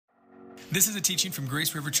This is a teaching from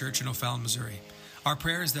Grace River Church in O'Fallon, Missouri. Our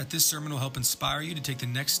prayer is that this sermon will help inspire you to take the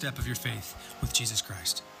next step of your faith with Jesus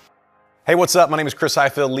Christ. Hey, what's up? My name is Chris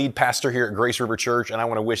Highfield, lead pastor here at Grace River Church, and I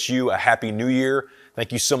want to wish you a happy new year.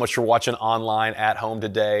 Thank you so much for watching online at home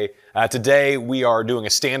today. Today, we are doing a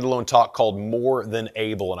standalone talk called More Than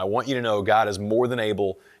Able, and I want you to know God is more than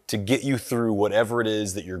able to get you through whatever it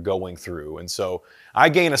is that you're going through. And so I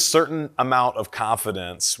gain a certain amount of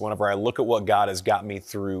confidence whenever I look at what God has got me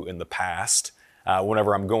through in the past,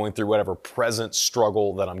 whenever I'm going through whatever present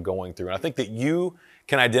struggle that I'm going through. And I think that you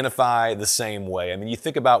can identify the same way. I mean, you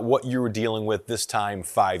think about what you were dealing with this time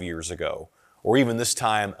 5 years ago, or even this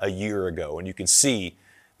time a year ago, and you can see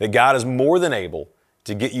that God is more than able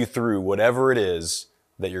to get you through whatever it is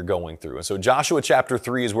that you're going through. And so Joshua chapter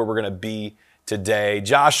 3 is where we're going to be today.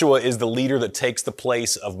 Joshua is the leader that takes the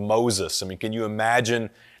place of Moses. I mean, can you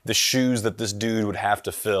imagine the shoes that this dude would have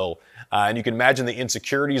to fill? And you can imagine the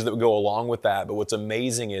insecurities that would go along with that. But what's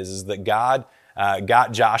amazing is that God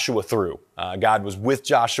got Joshua through. God was with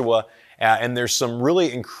Joshua, and there's some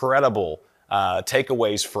really incredible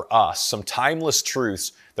takeaways for us, some timeless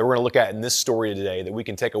truths that we're going to look at in this story today that we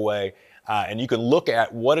can take away. And you can look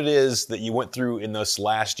at what it is that you went through in this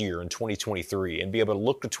last year in 2023 and be able to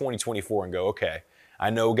look to 2024 and go, okay, I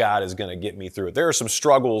know God is going to get me through it. There are some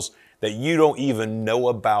struggles that you don't even know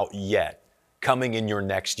about yet coming in your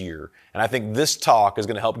next year. And I think this talk is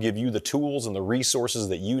going to help give you the tools and the resources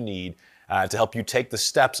that you need to help you take the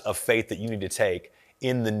steps of faith that you need to take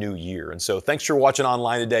in the new year. And so thanks for watching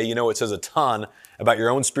online today. You know, it says a ton about your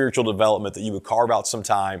own spiritual development that you would carve out some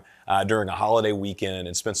time during a holiday weekend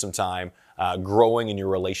and spend some time growing in your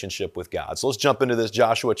relationship with God. So let's jump into this,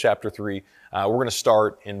 Joshua chapter 3. We're going to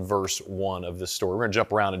start in verse 1 of this story. We're going to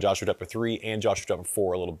jump around in Joshua chapter 3 and Joshua chapter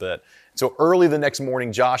 4 a little bit. So early the next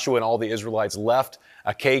morning, Joshua and all the Israelites left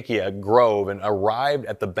Acacia Grove and arrived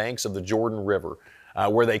at the banks of the Jordan River,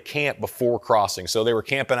 where they camped before crossing. So they were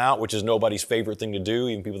camping out, which is nobody's favorite thing to do,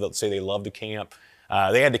 even people that say they love to camp.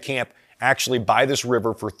 They had to camp actually by this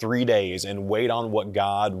river for 3 days and wait on what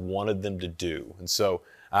God wanted them to do. And so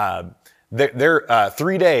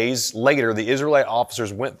 3 days later, the Israelite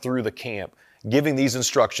officers went through the camp giving these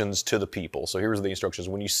instructions to the people. So here's the instructions.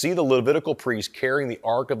 When you see the Levitical priest carrying the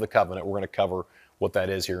Ark of the Covenant, we're going to cover what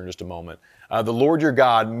that is here in just a moment. The Lord your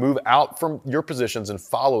God, move out from your positions and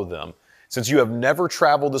follow them. Since you have never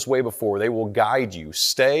traveled this way before, they will guide you.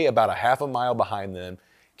 Stay about a half a mile behind them,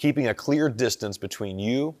 keeping a clear distance between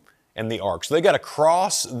you and the ark. So they got to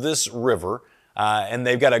cross this river, and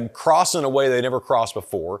they've got to cross in a way they never crossed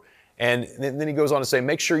before. And then he goes on to say,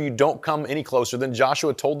 make sure you don't come any closer. Then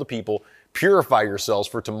Joshua told the people, purify yourselves,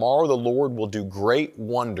 for tomorrow the Lord will do great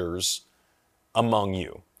wonders among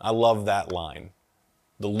you. I love that line.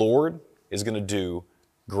 The Lord is going to do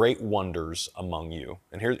great wonders among you.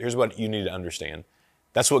 And here's what you need to understand.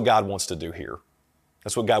 That's what God wants to do here.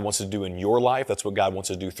 That's what God wants to do in your life. That's what God wants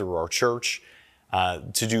to do through our church,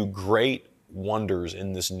 to do great wonders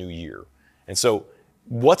in this new year. And so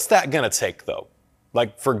what's that going to take, though?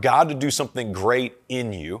 Like, for God to do something great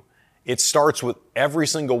in you, it starts with every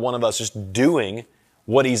single one of us just doing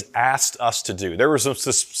what He's asked us to do. There were some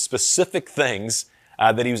specific things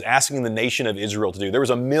that He was asking the nation of Israel to do. There was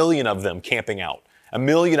 1 million of them camping out. 1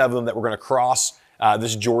 million of them that were going to cross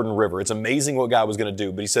this Jordan River. It's amazing what God was going to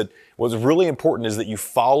do. But He said what's really important is that you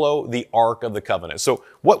follow the Ark of the Covenant. So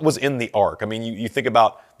what was in the Ark? I mean, you think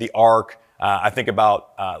about the Ark. I think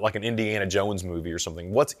about like an Indiana Jones movie or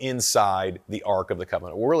something. What's inside the Ark of the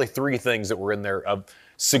Covenant? Well, really 3 things that were in there of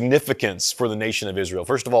significance for the nation of Israel.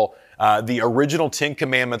 First of all, the original 10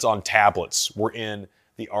 Commandments on tablets were in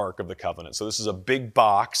the Ark of the Covenant. So this is a big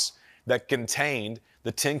box that contained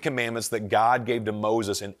the 10 Commandments that God gave to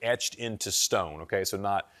Moses and etched into stone. Okay, so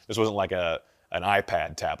this wasn't like an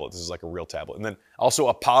iPad tablet. This is like a real tablet. And then also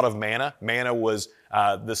a pot of manna. Manna was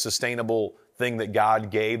the sustainable thing that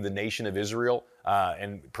God gave the nation of Israel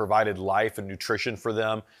and provided life and nutrition for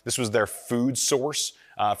them. This was their food source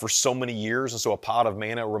for so many years. And so a pot of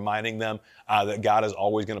manna reminding them that God is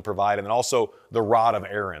always going to provide. And then also the rod of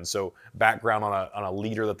Aaron. So background on a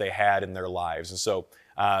leader that they had in their lives. And so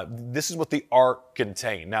this is what the ark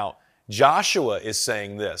contained. Now, Joshua is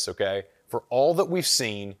saying this, okay? For all that we've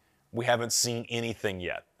seen, we haven't seen anything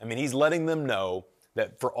yet. I mean, he's letting them know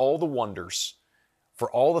that for all the wonders,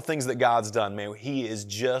 for all the things that God's done, man, He is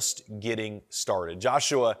just getting started.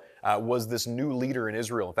 Joshua was this new leader in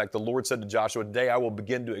Israel. In fact, the Lord said to Joshua, today I will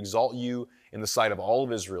begin to exalt you in the sight of all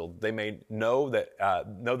of Israel. They may know that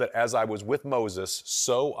as I was with Moses,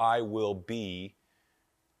 so I will be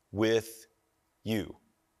with you.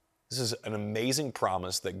 This is an amazing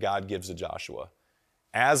promise that God gives to Joshua.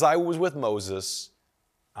 As I was with Moses,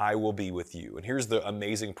 I will be with you. And here's the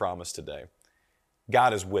amazing promise today.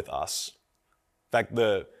 God is with us. In fact,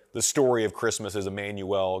 the story of Christmas is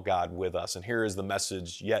Emmanuel, God with us. And here is the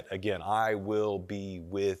message yet again, I will be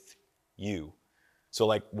with you. So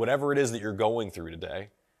like whatever it is that you're going through today,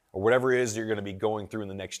 or whatever it is that you're going to be going through in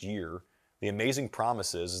the next year, the amazing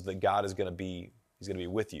promise is that God is going to be, He's going to be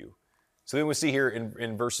with you. So then we see here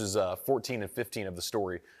in verses 14 and 15 of the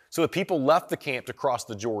story. So the people left the camp to cross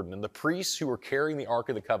the Jordan, and the priests who were carrying the Ark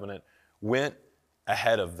of the Covenant went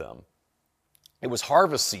ahead of them. It was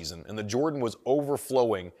harvest season, and the Jordan was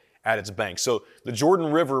overflowing at its banks. So the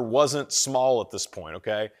Jordan River wasn't small at this point,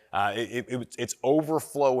 okay? It's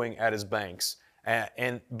overflowing at its banks.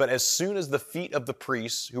 But as soon as the feet of the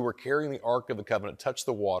priests who were carrying the Ark of the Covenant touched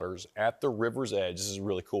the waters at the river's edge, this is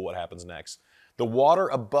really cool what happens next. The water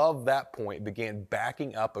above that point began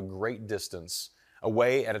backing up a great distance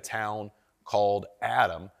away at a town called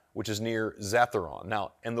Adam, which is near Zetharon.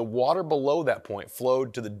 Now, and the water below that point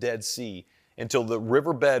flowed to the Dead Sea until the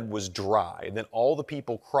riverbed was dry. And then all the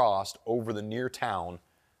people crossed over the near town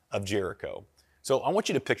of Jericho. So I want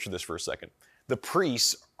you to picture this for a second. The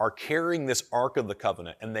priests are carrying this Ark of the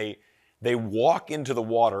Covenant, and they walk into the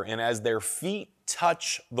water, and as their feet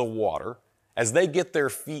touch the water, as they get their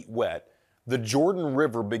feet wet, the Jordan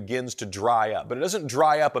River begins to dry up. But it doesn't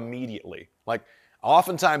dry up immediately. Like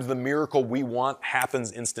oftentimes the miracle we want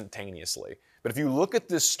happens instantaneously. But if you look at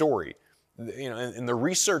this story, and the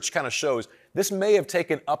research kind of shows this may have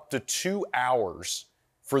taken up to 2 hours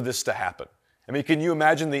for this to happen. I mean, can you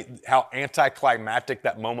imagine how anticlimactic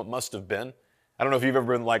that moment must have been? I don't know if you've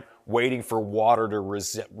ever been like waiting for water to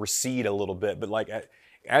recede a little bit, but like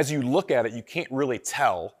as you look at it, you can't really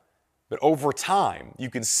tell. But over time, you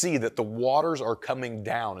can see that the waters are coming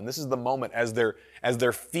down. And this is the moment as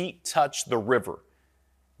their feet touch the river,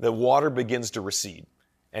 the water begins to recede.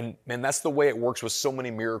 And that's the way it works with so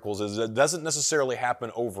many miracles, is it doesn't necessarily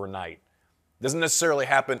happen overnight. It doesn't necessarily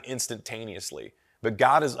happen instantaneously. But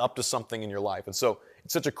God is up to something in your life. And so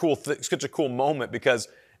it's such a cool moment, because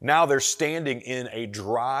now they're standing in a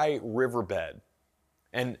dry riverbed.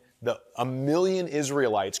 And 1 million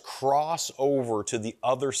Israelites cross over to the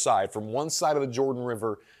other side, from one side of the Jordan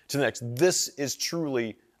River to the next. This is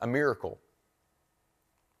truly a miracle.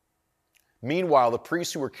 Meanwhile, the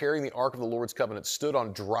priests who were carrying the Ark of the Lord's Covenant stood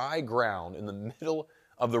on dry ground in the middle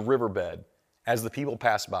of the riverbed as the people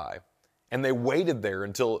passed by. And they waited there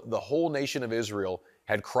until the whole nation of Israel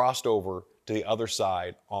had crossed over to the other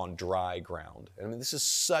side on dry ground. I mean, this is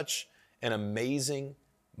such an amazing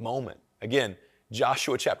moment. Again,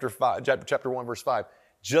 Joshua chapter 1, verse 5,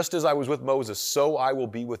 just as I was with Moses, so I will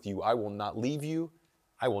be with you. I will not leave you.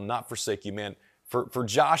 I will not forsake you. Man, for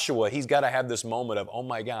Joshua, he's got to have this moment of, oh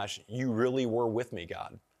my gosh, you really were with me,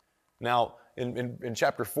 God. Now, in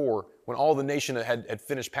chapter 4, when all the nation had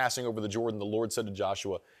finished passing over the Jordan, the Lord said to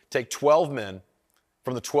Joshua, take 12 men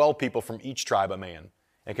from the 12 people from each tribe, a man,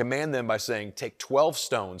 and command them by saying, take 12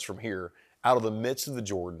 stones from here out of the midst of the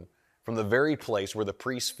Jordan, from the very place where the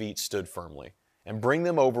priest's feet stood firmly, and bring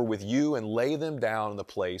them over with you and lay them down in the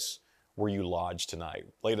place where you lodge tonight.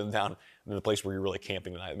 Lay them down in the place where you're really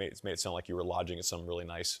camping tonight. It made it sound like you were lodging at some really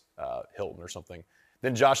nice Hilton or something.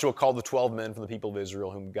 Then Joshua called the 12 men from the people of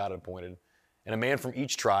Israel whom God had appointed, and a man from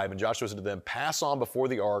each tribe. And Joshua said to them, pass on before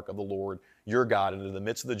the ark of the Lord your God into the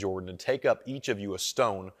midst of the Jordan, and take up each of you a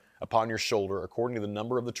stone upon your shoulder according to the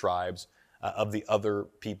number of the tribes of the other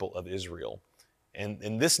people of Israel. And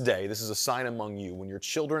in this day, this is a sign among you, when your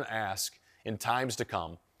children ask in times to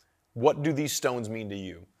come, what do these stones mean to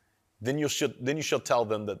you? Then you shall tell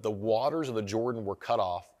them that the waters of the Jordan were cut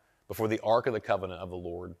off before the ark of the covenant of the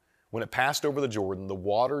Lord. When it passed over the Jordan, the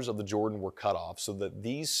waters of the Jordan were cut off, so that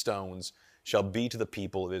these stones shall be to the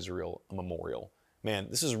people of Israel a memorial. Man,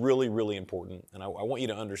 this is really, really important, and I want you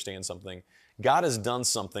to understand something. God has done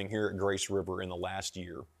something here at Grace River in the last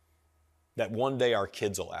year that one day our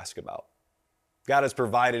kids will ask about. God has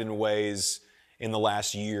provided in ways in the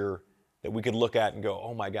last year that we could look at and go,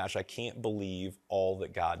 oh my gosh, I can't believe all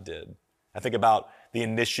that God did. I think about the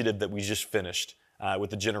initiative that we just finished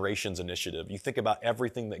with the Generations Initiative. You think about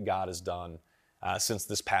everything that God has done since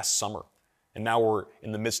this past summer. And now we're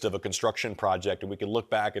in the midst of a construction project, and we can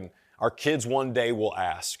look back and our kids one day will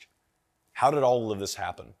ask, how did all of this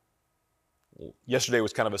happen? Well, yesterday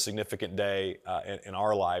was kind of a significant day in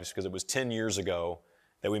our lives, because it was 10 years ago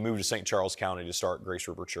that we moved to St. Charles County to start Grace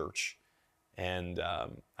River Church. And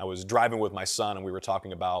I was driving with my son, and we were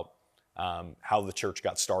talking about how the church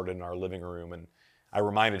got started in our living room. And I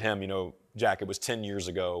reminded him, Jack, it was 10 years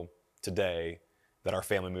ago today that our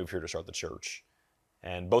family moved here to start the church.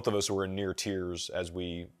 And both of us were in near tears as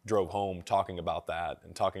we drove home talking about that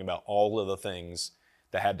and talking about all of the things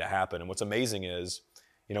that had to happen. And what's amazing is,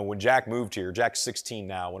 when Jack moved here, Jack's 16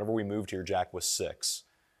 now. Whenever we moved here, Jack was 6.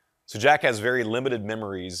 So Jack has very limited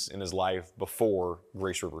memories in his life before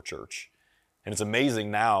Grace River Church. And it's amazing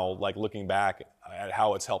now, like looking back at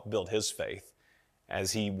how it's helped build his faith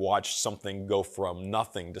as he watched something go from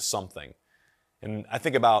nothing to something. And I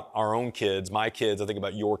think about our own kids, my kids, I think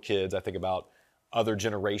about your kids, I think about other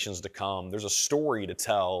generations to come. There's a story to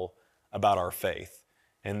tell about our faith.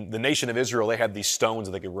 And the nation of Israel, they had these stones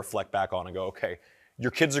that they could reflect back on and go, okay,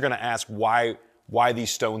 your kids are going to ask why these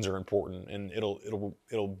stones are important, and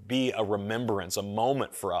it'll be a remembrance, a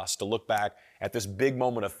moment for us to look back at this big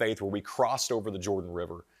moment of faith where we crossed over the Jordan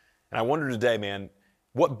River. And I wonder today, man,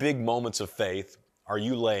 what big moments of faith are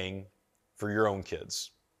you laying for your own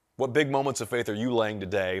kids? What big moments of faith are you laying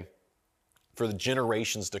today for the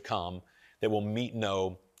generations to come that will meet,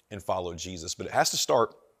 know, and follow Jesus? But it has to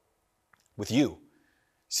start with you.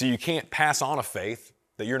 So you can't pass on a faith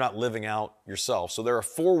that you're not living out yourself. So there are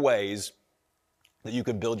 4 ways that you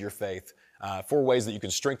can build your faith, 4 ways that you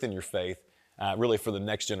can strengthen your faith, really for the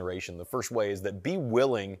next generation. The first way is that you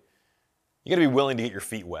got to be willing to get your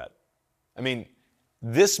feet wet. I mean,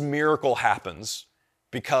 this miracle happens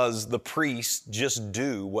because the priests just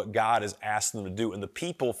do what God has asked them to do, and the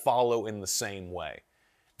people follow in the same way.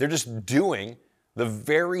 They're just doing the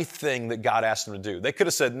very thing that God asked them to do. They could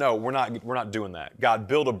have said, no, we're not doing that. God,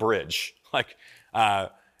 build a bridge. They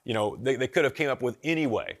could have came up with any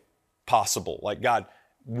way possible. Like, God,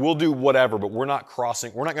 we'll do whatever, but we're not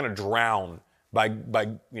going to drown by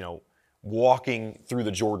walking through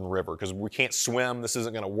the Jordan River because we can't swim. This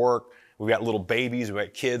isn't going to work. We've got little babies, we've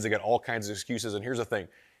got kids, they got all kinds of excuses. And here's the thing,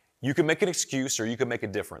 you can make an excuse or you can make a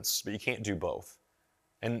difference, but you can't do both.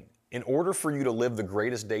 And in order for you to live the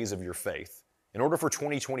greatest days of your faith, in order for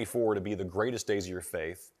 2024 to be the greatest days of your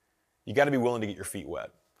faith, you got to be willing to get your feet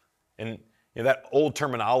wet. And that old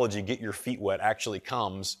terminology, get your feet wet, actually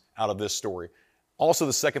comes out of this story. Also,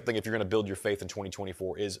 the second thing, if you're going to build your faith in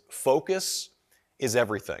 2024, is focus is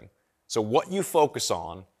everything. So what you focus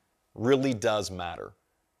on really does matter.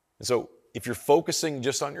 And so if you're focusing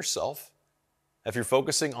just on yourself, if you're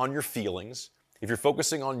focusing on your feelings, if you're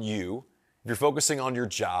focusing on you, if you're focusing on your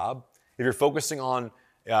job, if you're focusing on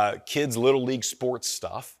kids' little league sports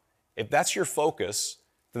stuff, if that's your focus,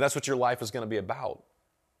 then that's what your life is going to be about.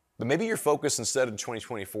 But maybe your focus instead in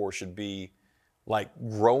 2024 should be like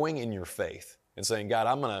growing in your faith and saying, God,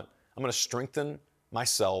 I'm going to strengthen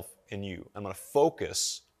myself in you. I'm going to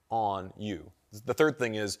focus on you. The third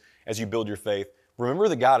thing is, as you build your faith, remember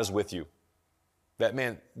that God is with you. That,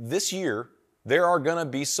 man, this year, there are going to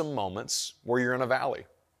be some moments where you're in a valley.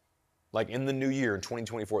 Like in the new year, in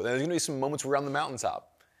 2024. There's going to be some moments where you're on the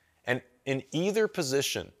mountaintop. And in either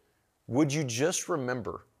position, would you just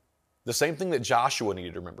remember the same thing that Joshua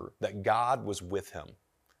needed to remember, that God was with him.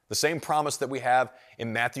 The same promise that we have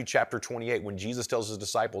in Matthew chapter 28 when Jesus tells his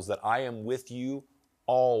disciples that I am with you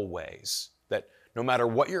always. That no matter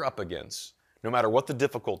what you're up against, no matter what the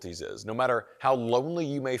difficulties is, no matter how lonely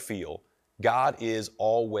you may feel, God is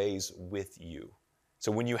always with you.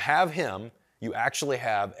 So when you have him, you actually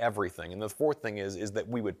have everything. And the fourth thing is that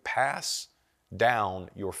we would pass down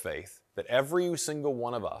your faith. That every single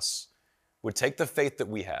one of us would take the faith that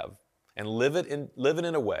we have and live it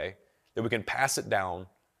in a way that we can pass it down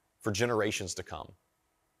for generations to come.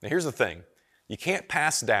 Now here's the thing. You can't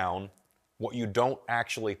pass down what you don't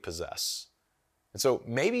actually possess. And so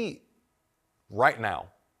maybe right now,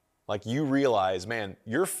 like you realize, man,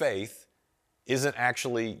 your faith isn't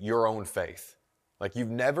actually your own faith. Like you've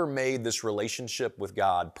never made this relationship with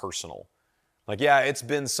God personal. Like, yeah, it's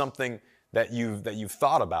been something that you've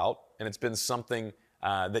thought about, and it's been something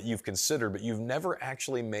that you've considered, but you've never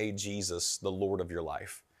actually made Jesus the Lord of your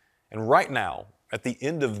life. And right now, at the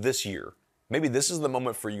end of this year, maybe this is the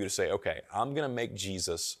moment for you to say, okay, I'm going to make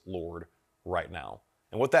Jesus Lord right now.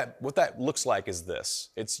 And what that looks like is this.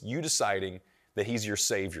 It's you deciding that he's your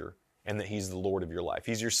Savior and that he's the Lord of your life.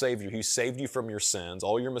 He's your Savior. He saved you from your sins,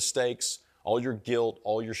 all your mistakes, all your guilt,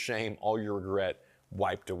 all your shame, all your regret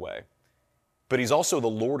wiped away. But he's also the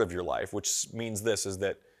Lord of your life, which means this, is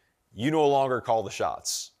that you no longer call the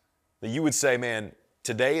shots. That you would say, man,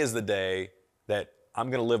 today is the day that I'm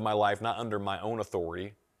going to live my life not under my own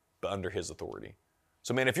authority, but under his authority.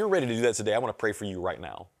 So, man, if you're ready to do that today, I want to pray for you right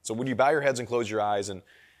now. So would you bow your heads and close your eyes, and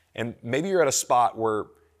maybe you're at a spot where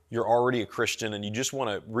you're already a Christian and you just want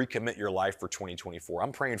to recommit your life for 2024.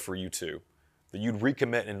 I'm praying for you too, that you'd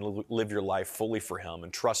recommit and live your life fully for him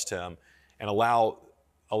and trust him and allow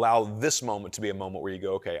this moment to be a moment where you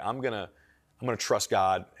go, okay, I'm going to trust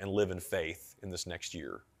God and live in faith in this next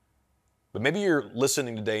year. But maybe you're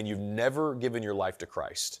listening today and you've never given your life to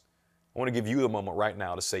Christ. I want to give you a moment right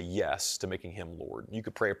now to say yes to making him Lord. You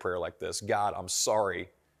could pray a prayer like this: God, I'm sorry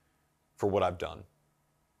for what I've done.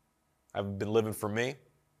 I've been living for me.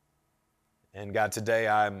 And God, today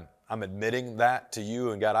I'm admitting that to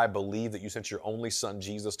you. And God, I believe that you sent your only son,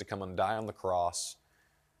 Jesus, to come and die on the cross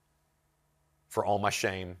for all my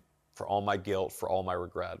shame, for all my guilt, for all my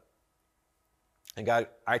regret. And God,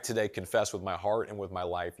 I today confess with my heart and with my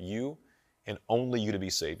life, you and only you to be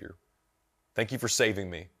Savior. Thank you for saving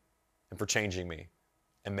me and for changing me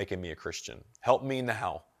and making me a Christian. Help me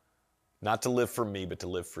now, not to live for me, but to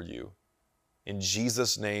live for you. In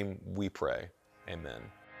Jesus' name we pray. Amen.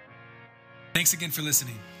 Thanks again for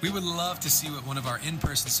listening. We would love to see you at one of our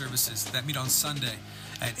in-person services that meet on Sunday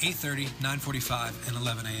at 8:30, 9:45, and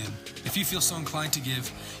 11 a.m. If you feel so inclined to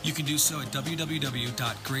give, you can do so at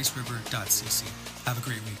www.graceriver.cc. Have a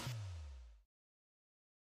great week.